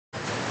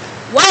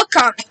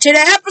welcome to the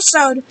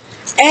episode,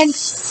 and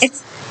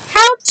it's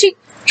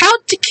how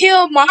to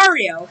kill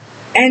Mario,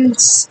 and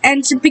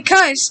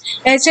because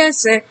it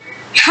says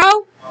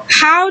how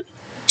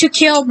to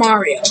kill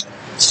Mario.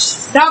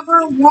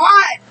 Number 1,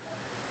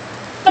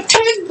 the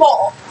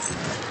pinball.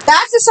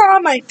 That's just one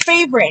of my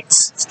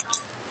favorites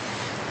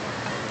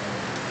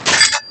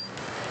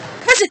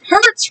because it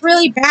hurts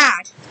really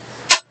bad.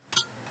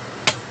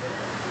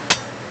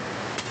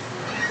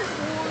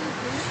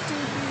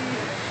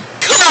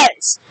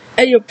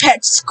 And your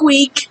pet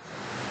squeak,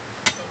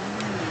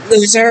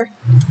 loser.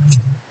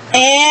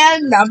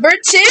 And number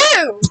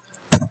 2,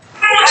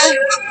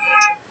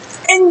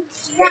 and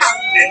yeah,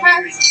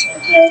 has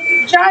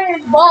a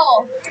giant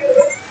ball.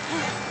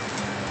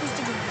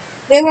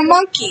 They have a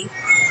monkey.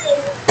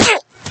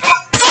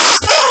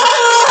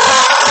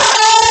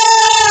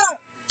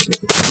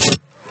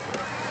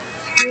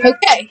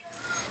 Okay,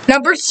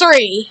 number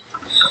 3,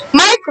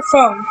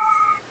 microphone.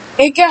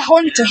 You get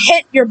one to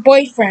hit your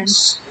boyfriend.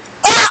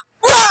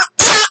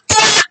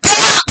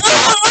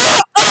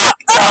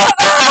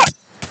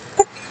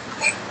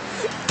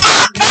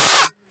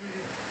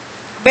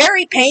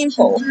 Very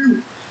painful.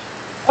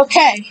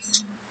 Okay.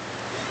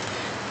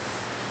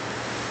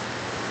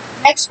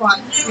 Next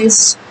one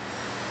is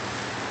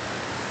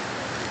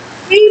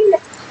feed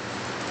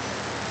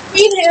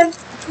him.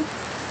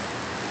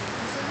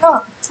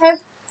 Oh,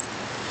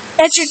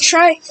 that should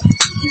try.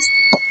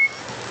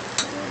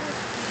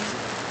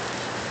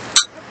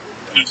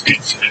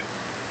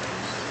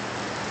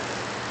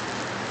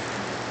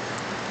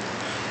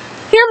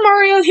 Here,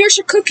 Mario, here's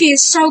your cookie.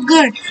 It's so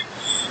good.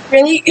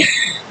 Really?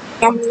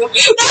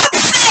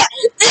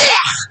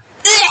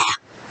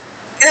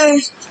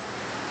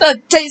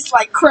 That tastes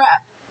like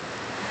crap.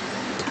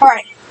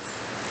 Alright.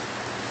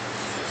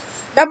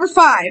 Number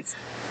 5.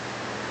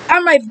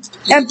 On my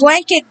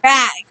blanket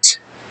bagged.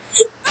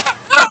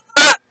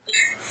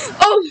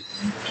 Oh,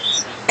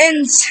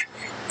 and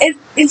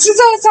it's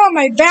just it's on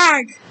my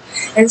bag.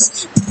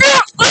 It's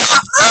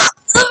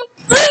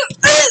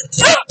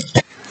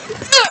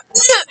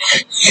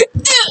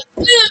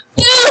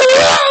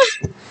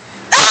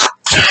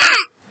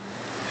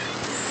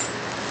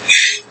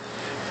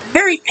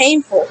very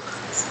painful.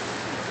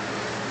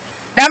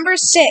 Number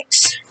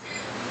 6,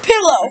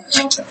 pillow.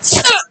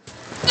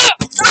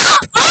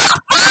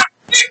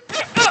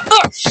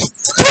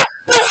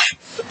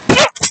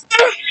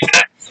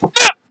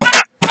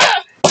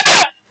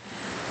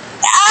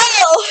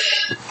 Ow.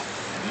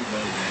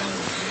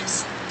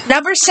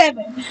 Number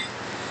 7,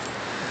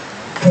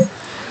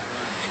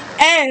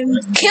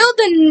 and kill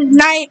the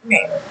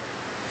nightmare.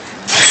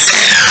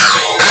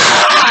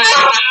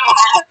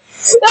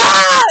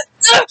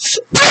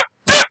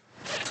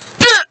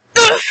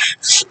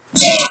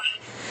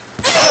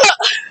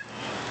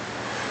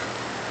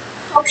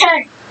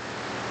 Okay.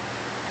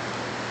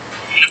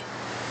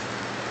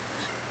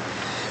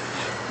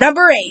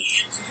 Number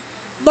 8,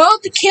 load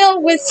the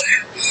kill with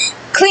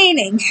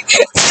cleaning.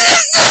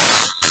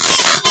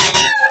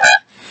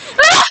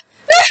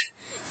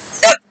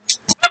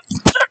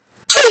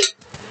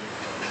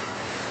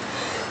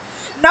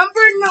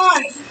 Number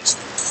 9,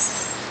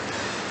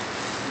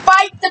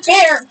 bite the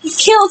bear. He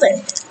killed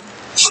it.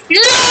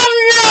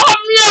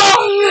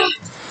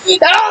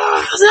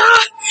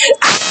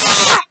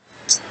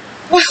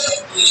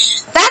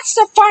 That's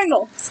the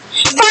final.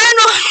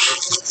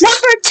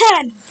 Number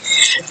 10,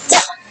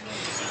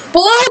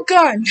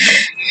 blowgun.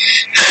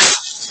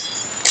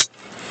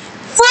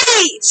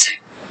 Freeze.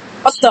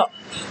 What the?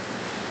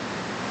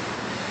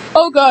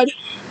 Oh God.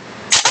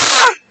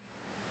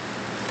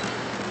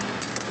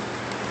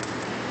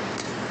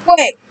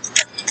 Wait.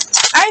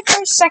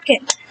 For a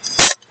second.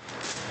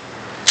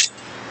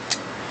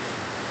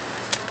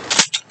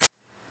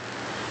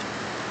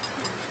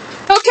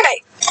 Okay.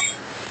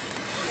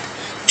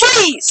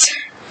 Please.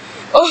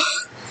 Oh.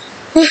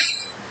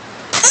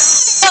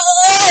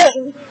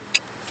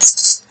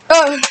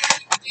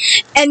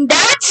 And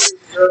that's,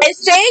 I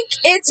think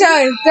it's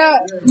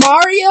the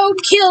Mario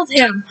killed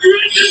him.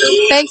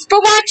 Thanks for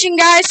watching,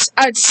 guys.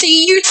 I'll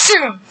see you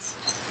soon.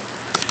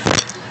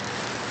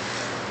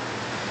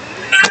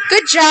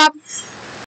 Good job.